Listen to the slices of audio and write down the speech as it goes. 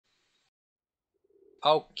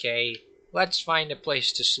Okay, let's find a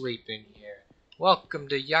place to sleep in here. Welcome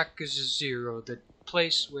to Yakuza 0, the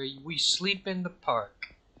place where we sleep in the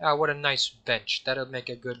park. Ah, what a nice bench. That'll make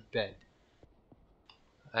a good bed.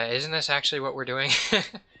 Isn't this actually what we're doing?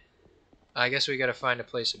 I guess we gotta find a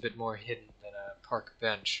place a bit more hidden than a park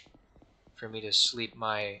bench for me to sleep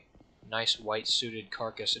my nice white-suited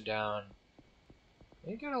carcass down.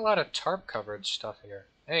 We got a lot of tarp-covered stuff here.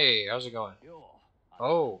 Hey, how's it going?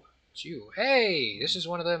 Oh, it's you. Hey, this is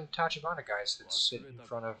one of them Tachibana guys that sit in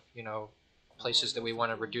front of, places that we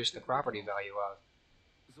want to reduce the property value of.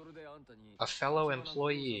 A fellow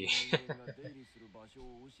employee.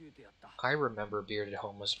 I remember Bearded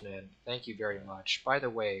Homeless Man. Thank you very much. By the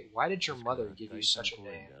way, why did your mother give you such a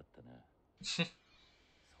name?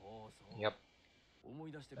 Yep.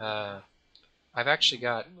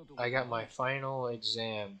 I got my final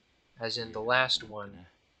exam, as in the last one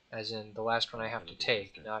I have to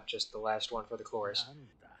take, not just the last one for the course,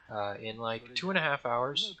 in like 2.5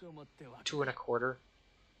 hours, 2.25,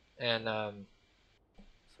 and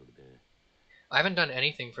I haven't done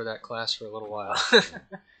anything for that class for a little while.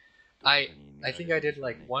 I think I did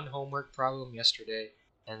like one homework problem yesterday,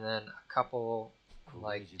 and then a couple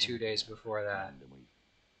like 2 days before that,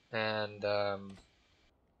 and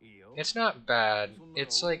it's not bad.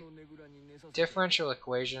 It's like differential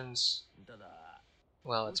equations.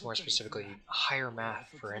 Well, it's more specifically higher math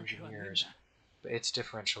for engineers, but it's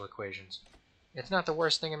differential equations. It's not the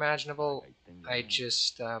worst thing imaginable.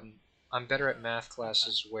 I'm better at math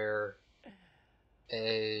classes where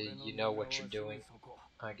you know what you're doing,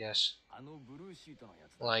 I guess.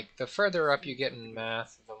 Like, the further up you get in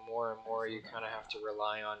math, the more and more you kind of have to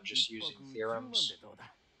rely on just using theorems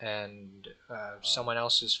and someone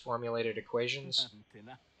else's formulated equations,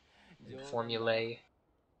 formulae,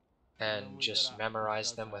 and just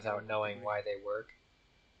memorize them without knowing why they work.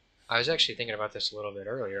 I was actually thinking about this a little bit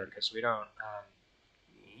earlier, because we don't,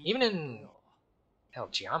 even in, hell,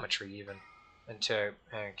 geometry even, and to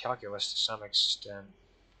calculus to some extent.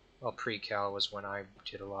 Well, pre-cal was when I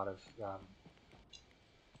did a lot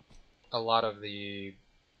of the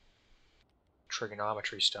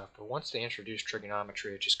trigonometry stuff, but once they introduce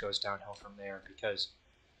trigonometry, it just goes downhill from there, because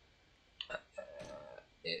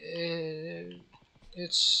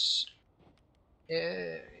it's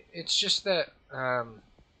just that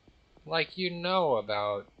like, you know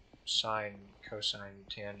about sine, cosine,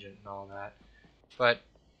 tangent, and all that, but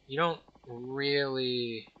you don't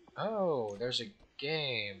really. Oh, there's a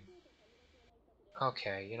game.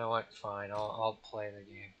 Okay, you know what? Fine, I'll play the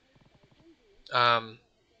game.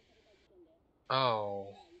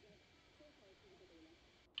 Oh.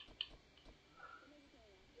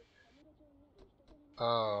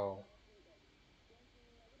 Oh.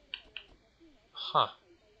 Huh.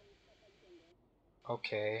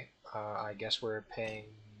 Okay. I guess we're paying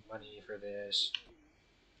money for this.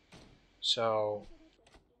 So,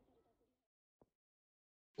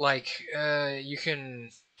 like, you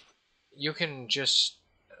can just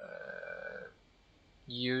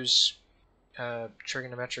use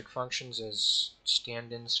trigonometric functions as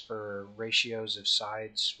stand-ins for ratios of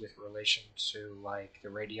sides with relation to, like, the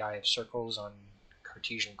radii of circles on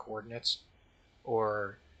Cartesian coordinates,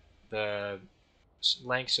 or the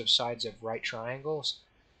lengths of sides of right triangles,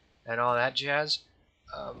 and all that jazz.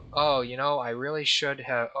 Oh, I really should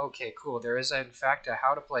have. Okay, cool. There is, in fact, a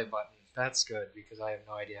how to play button. That's good, because I have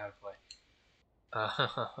no idea how to play.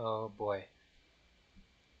 Oh boy.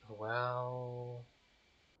 Well,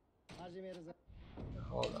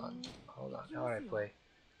 hold on. How would I play?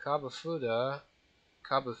 Kabufuda.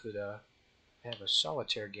 Kabufuda. I have a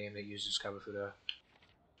solitaire game that uses Kabufuda,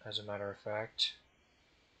 as a matter of fact.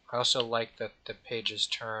 I also like that the pages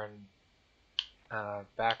turn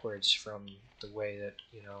backwards from the way that,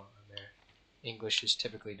 their English is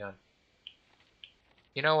typically done.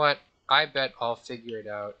 You know what? I bet I'll figure it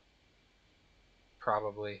out.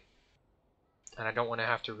 Probably. And I don't want to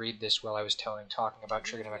have to read this while I was talking about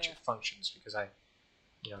trigonometric functions, because I,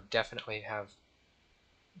 definitely have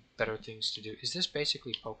better things to do. Is this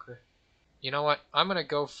basically poker? You know what? I'm going to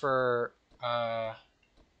go for,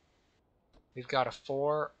 we've got a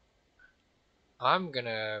 4. I'm going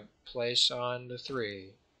to place on the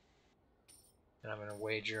 3. And I'm going to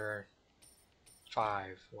wager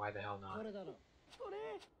 5. Why the hell not?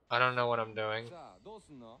 I don't know what I'm doing.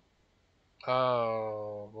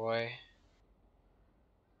 Oh, boy.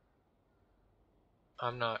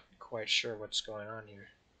 I'm not quite sure what's going on here,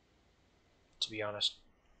 to be honest.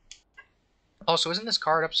 Also, isn't this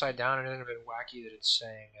card upside down, and isn't it a bit wacky that it's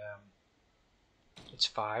saying it's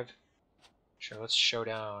 5? Sure, let's show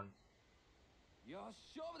down.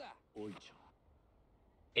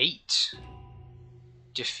 8.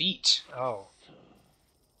 Defeat. Oh,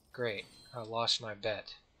 great. I lost my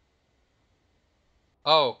bet.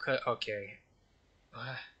 Oh, okay.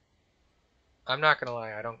 I'm not gonna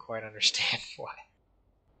lie, I don't quite understand why.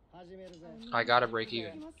 I gotta break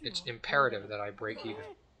even. It's imperative that I break even.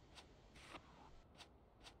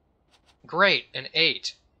 Great, an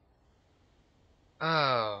 8.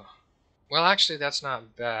 Oh. Well, actually, that's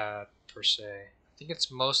not bad, per se. I think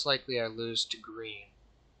it's most likely I lose to green.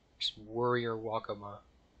 Just Warrior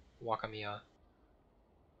Wakamiya.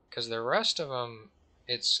 Because the rest of them,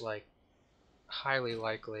 it's like highly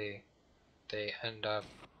likely they end up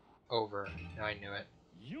over. I knew it.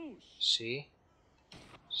 See?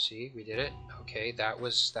 See, we did it. Okay, that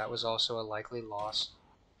was also a likely loss.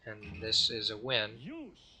 And this is a win.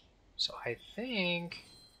 So I think...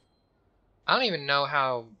 I don't even know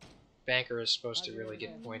how Banker is supposed to really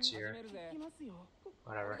get points here.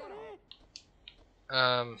 Whatever.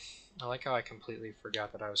 I like how I completely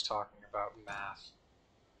forgot that I was talking about math.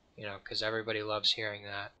 You know, because everybody loves hearing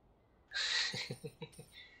that.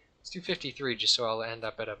 Let's do 53 just so I'll end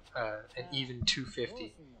up at an even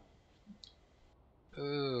 250.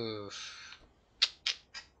 Oof.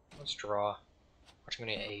 Let's draw. Watch me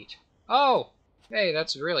get 8. Oh! Hey,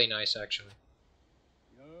 that's really nice, actually.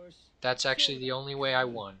 That's actually the only way I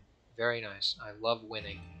won. Very nice. I love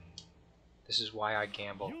winning. This is why I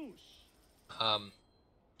gamble.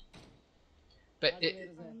 But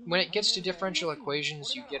when it gets to differential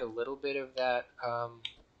equations, you get a little bit of that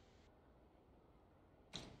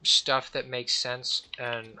stuff that makes sense,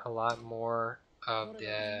 and a lot more of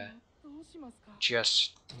the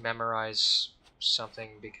just memorize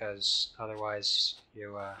something because otherwise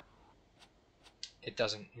you it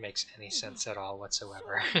doesn't make any sense at all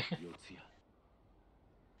whatsoever.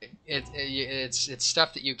 It's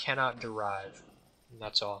stuff that you cannot derive. And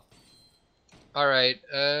that's all. All right.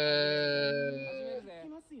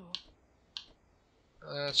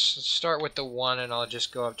 Let's start with the 1, and I'll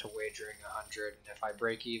just go up to wagering 100. And if I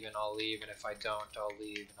break even, I'll leave, and if I don't, I'll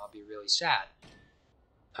leave, and I'll be really sad.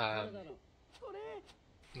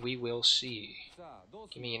 We will see.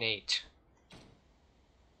 Give me an 8.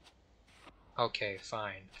 Okay,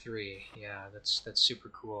 fine. 3. Yeah, that's super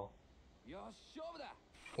cool.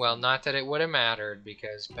 Well, not that it would have mattered,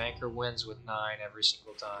 because Banker wins with 9 every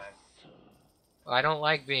single time. I don't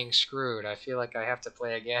like being screwed. I feel like I have to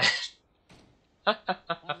play again.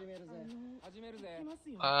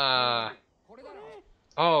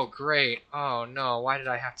 Oh, great. Oh, no. Why did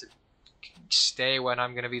I have to stay when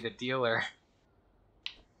I'm going to be the dealer?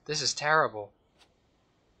 This is terrible.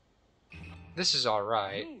 This is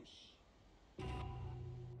alright.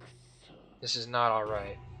 This is not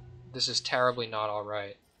alright. This is terribly not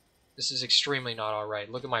alright. This is extremely not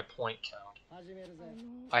alright. Look at my point count.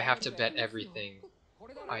 I have to bet everything.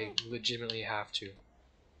 I legitimately have to.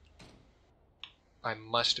 I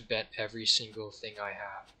must bet every single thing I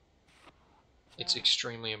have. It's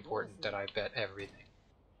extremely important that I bet everything.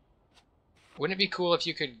 Wouldn't it be cool if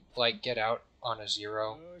you could, like, get out on a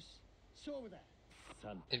 0?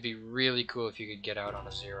 It'd be really cool if you could get out on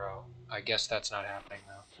a 0. I guess that's not happening,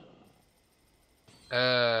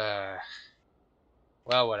 though.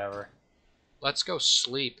 Well, whatever. Let's go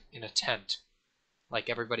sleep in a tent. Like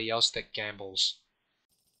everybody else that gambles.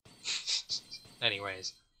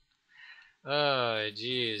 Anyways. Oh,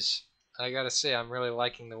 jeez. I gotta say, I'm really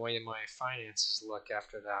liking the way my finances look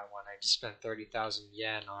after that one. I just spent 30,000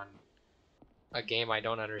 yen on a game I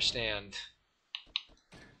don't understand.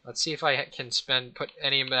 Let's see if I can put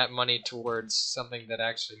any of that money towards something that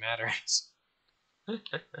actually matters.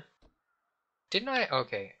 Didn't I?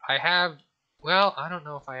 Okay, I have... Well, I don't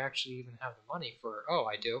know if I actually even have the money for... Oh,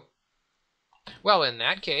 I do. Well, in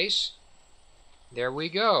that case, there we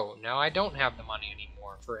go. Now I don't have the money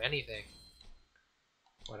anymore for anything.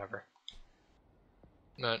 Whatever.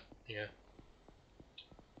 But, yeah.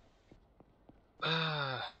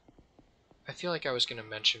 I feel like I was going to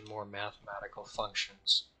mention more mathematical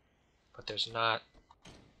functions, but there's not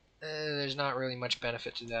really much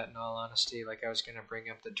benefit to that in all honesty. Like I was going to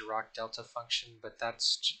bring up the Dirac delta function, but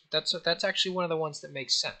that's actually one of the ones that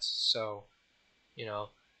makes sense. So, you know,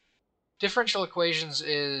 differential equations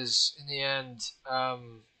is in the end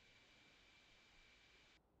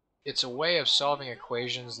it's a way of solving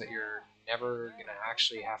equations that you're never going to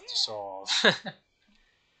actually have to solve.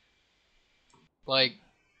 Like,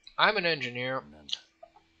 I'm an engineer.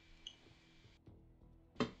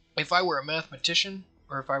 If I were a mathematician,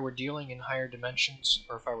 or if I were dealing in higher dimensions,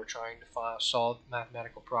 or if I were trying to solve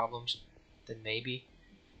mathematical problems, then maybe.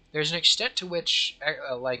 There's an extent to which,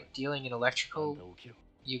 like dealing in electrical,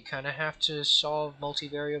 you kind of have to solve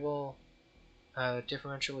multivariable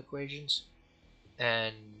differential equations.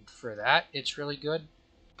 and for that, it's really good.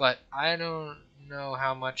 But I don't know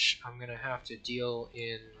how much I'm gonna have to deal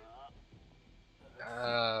in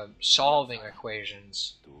solving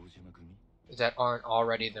equations that aren't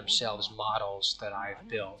already themselves models that I've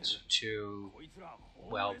built to,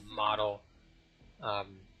 well, um,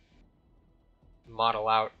 model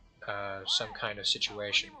out some kind of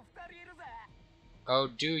situation. Oh,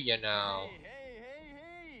 do you now?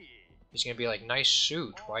 He's gonna be like, nice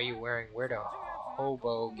suit. Why are you wearing? Where'd a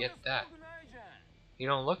hobo get that? You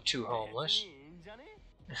don't look too homeless.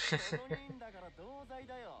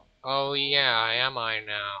 Oh yeah, am I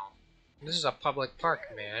now? This is a public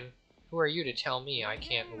park, man. Who are you to tell me I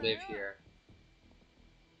can't live here?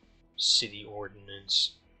 City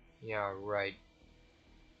ordinance. Yeah, right.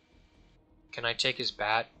 Can I take his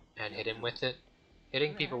bat and hit him with it?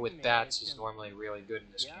 Hitting people with bats is normally really good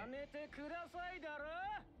in this game.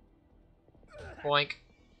 Boink.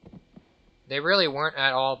 They really weren't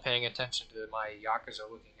at all paying attention to my Yakuza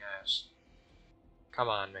looking ass. Come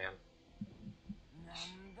on, man.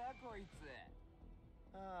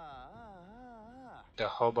 The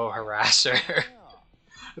hobo harasser.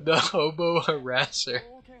 The hobo harasser.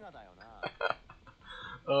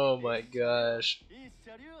 Oh my gosh.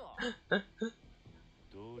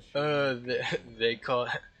 They call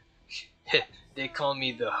they call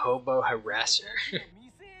me the hobo harasser.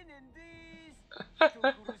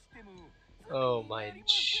 Oh my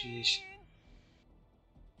sheesh.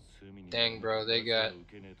 Dang, bro, they got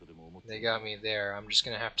me there. I'm just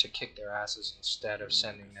gonna have to kick their asses instead of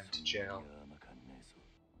sending them to jail.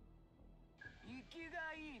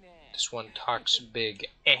 This one talks big.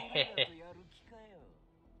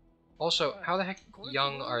 Also, how the heck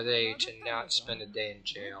young are they to not spend a day in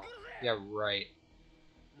jail? Yeah, right.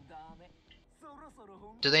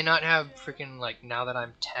 Do they not have freaking, like, now that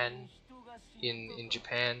I'm 10 in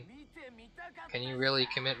Japan, can you really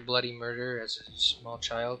commit bloody murder as a small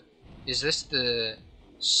child? Is this the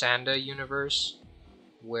Sanda universe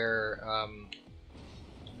where,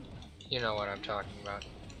 you know what I'm talking about.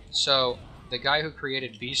 So, the guy who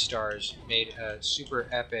created Beastars made a super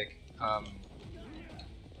epic,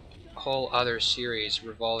 whole other series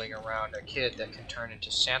revolving around a kid that can turn into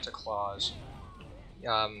Santa Claus.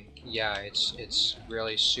 Yeah, it's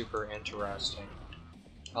really super interesting.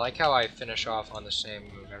 I like how I finish off on the same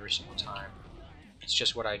move every single time. It's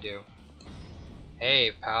just what I do.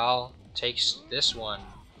 Hey, pal, takes this one.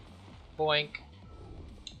 Boink.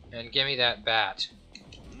 And give me that bat.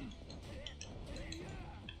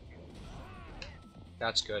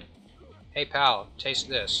 That's good. Hey, pal, taste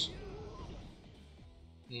this.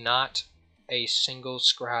 Not a single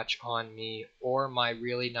scratch on me or my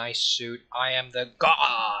really nice suit. I am the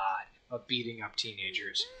god of beating up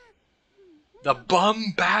teenagers. The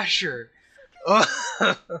Bum Basher!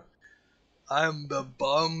 I'm the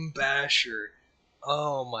Bum Basher.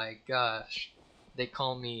 Oh my gosh. They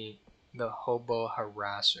call me the Hobo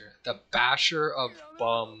Harasser. The Basher of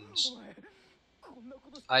Bums.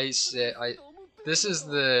 This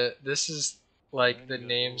is like the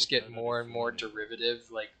names get more and more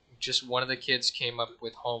derivative. Like, just one of the kids came up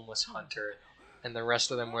with Homeless Hunter, and the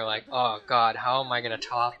rest of them were like, oh god, how am I gonna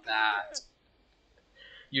top that?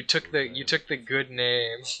 You took the good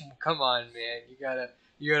name. Come on, man. You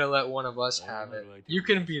gotta let one of us have it. You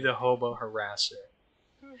can be the Hobo Harasser.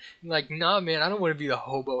 Like, nah, man, I don't want to be the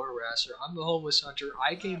Hobo Harasser. I'm the Homeless Hunter.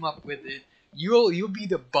 I came up with it. You'll be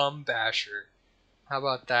the Bum Basher. How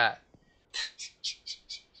about that?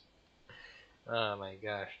 Oh my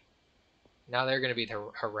gosh. Now they're gonna be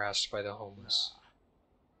harassed by the homeless.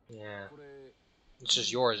 Yeah. This is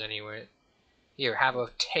yours anyway. Here, have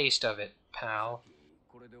a taste of it, pal.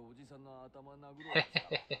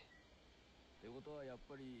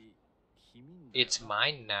 It's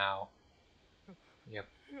mine now. Yep.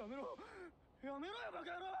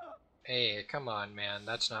 Hey, come on, man.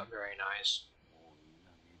 That's not very nice.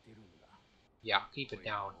 Yeah, keep it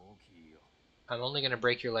down. I'm only gonna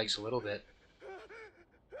break your legs a little bit.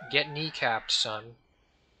 Get kneecapped, son.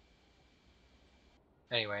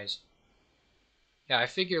 Anyways. Yeah, I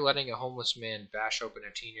figure letting a homeless man bash open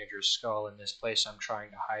a teenager's skull in this place I'm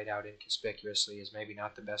trying to hide out inconspicuously is maybe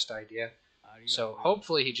not the best idea. So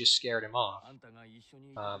hopefully he just scared him off.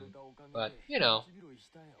 But, you know.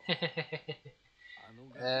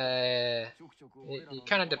 It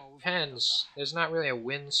kind of depends. There's not really a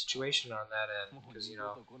win situation on that end. Because, you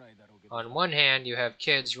know, on one hand you have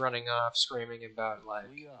kids running off screaming about,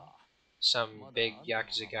 like, some big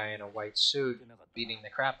Yakuza guy in a white suit beating the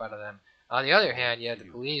crap out of them. On the other hand, you have the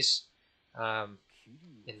police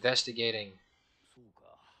investigating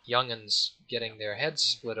young'uns getting their heads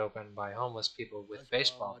split open by homeless people with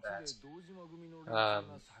baseball bats.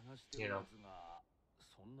 You know,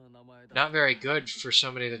 not very good for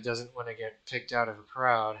somebody that doesn't want to get picked out of a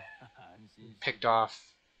crowd. Picked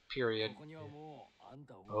off, period.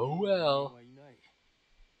 Oh well.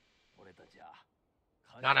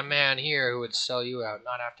 Not a man here who would sell you out,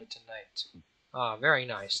 not after tonight. Ah, very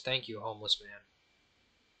nice. Thank you, homeless man.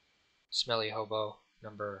 Smelly hobo,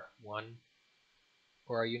 number 1.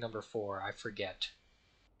 Or are you number 4? I forget.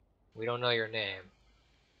 We don't know your name.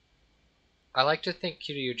 I like to think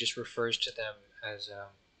Kiryu just refers to them as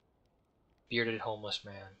bearded homeless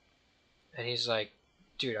man. And he's like,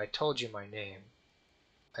 dude, I told you my name.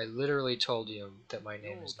 I literally told you that my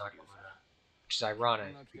name is Nakamura. Which is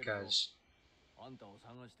ironic because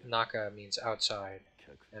Naka means outside,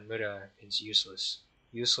 and Mura means useless.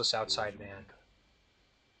 Useless outside man.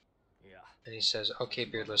 And he says, okay,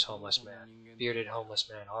 beardless homeless man. Bearded homeless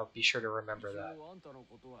man. I'll be sure to remember that.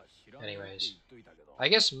 Anyways. I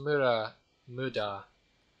guess Muda.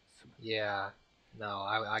 Yeah. No,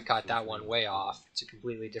 I got that one way off. It's a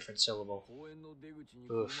completely different syllable.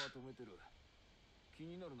 Oof.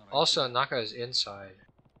 Also, Naka is inside.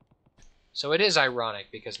 So it is ironic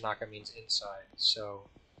because Naka means inside. So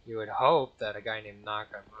you would hope that a guy named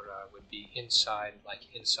Nakamura would be inside, like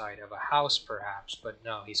inside of a house perhaps, but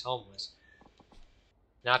no, he's homeless.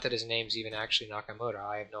 Not that his name's even actually Nakamura,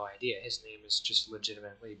 I have no idea. His name is just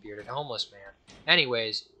legitimately Bearded Homeless Man.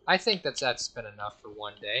 Anyways, I think that's been enough for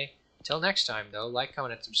one day. Till next time though, like,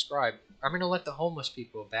 comment, and subscribe. I'm gonna let the homeless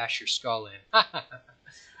people bash your skull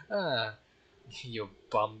in. You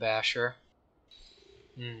bum basher.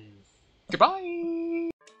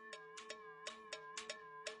 Goodbye!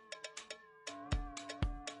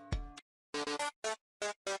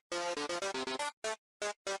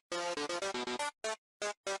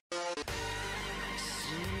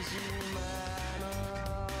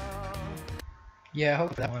 Yeah, I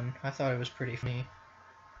hope that one. I thought it was pretty funny.